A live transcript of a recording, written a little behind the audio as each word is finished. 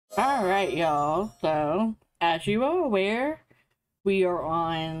Alright, y'all. So, as you are aware, we are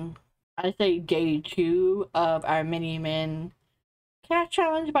on, I say, day 2 of our Mini-Min Cat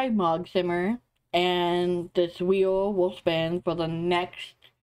Challenge by Mogsimmer. And this wheel will spin for the next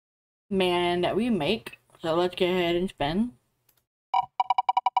man that we make. So let's go ahead and spin.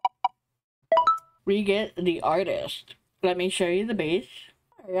 We get the artist. Let me show you the base.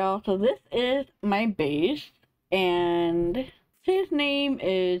 Alright, y'all. So this is my base. And his name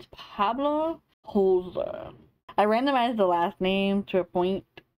is Pablo Holzer. I randomized the last name to a point,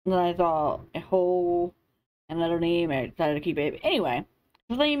 and then I saw a whole another name, I decided to keep it. Anyway,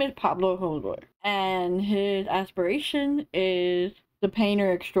 his name is Pablo Holzer, and his aspiration is the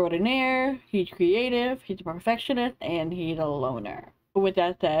painter extraordinaire. He's creative, he's a perfectionist, and he's a loner. With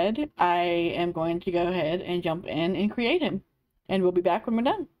that said, I am going to go ahead and jump in and create him, and we'll be back when we're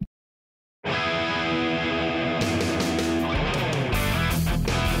done.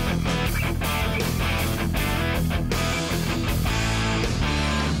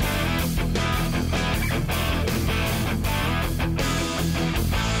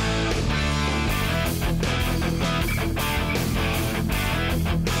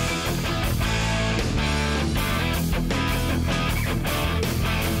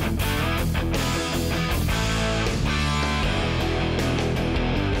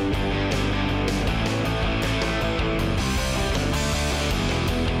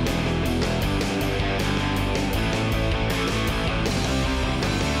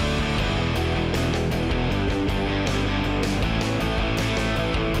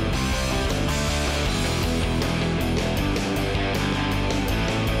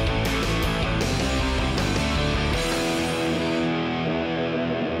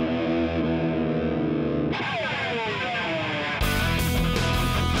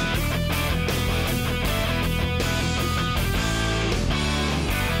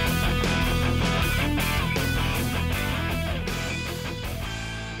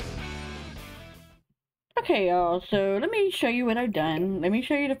 Okay, y'all, so let me show you what I've done. Let me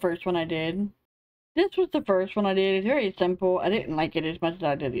show you the first one I did. This was the first one I did. It's very simple. I didn't like it as much as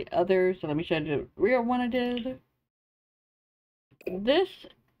I did the others, so let me show you the real one I did. This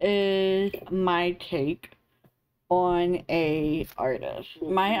is my take on a artist.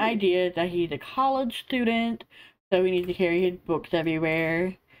 My idea is that he's a college student, so he needs to carry his books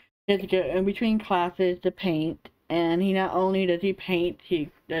everywhere. He has to go in between classes to paint, and he not only does he paint, he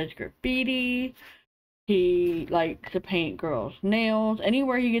does graffiti. He likes to paint girls' nails.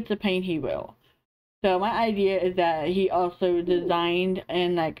 Anywhere he gets to paint, he will. So my idea is that he also designed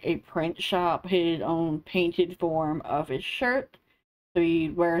in like a print shop his own painted form of his shirt. So he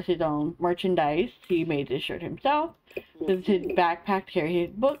wears his own merchandise. He made this shirt himself. This is his backpack to carry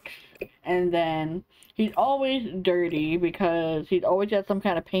his books. And then he's always dirty because he's always got some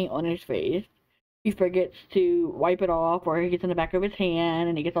kind of paint on his face. He forgets to wipe it off, or he gets in the back of his hand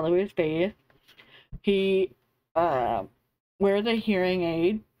and he gets all over his face. He wears a hearing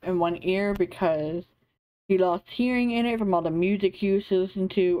aid in one ear because he lost hearing in it from all the music he used to listen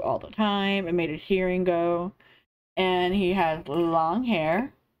to all the time. It made his hearing go. And he has long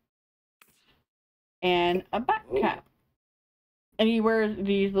hair and a back cap. And he wears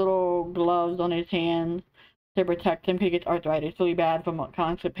these little gloves on his hands to protect him because he gets arthritis really bad from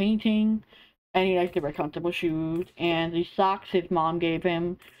constant painting. And he likes to wear comfortable shoes. And the socks his mom gave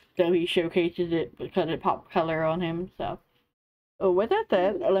him, so he showcases it because it pops color on him. So with that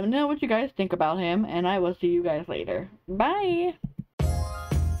said, let me know what you guys think about him, and I will see you guys later. Bye!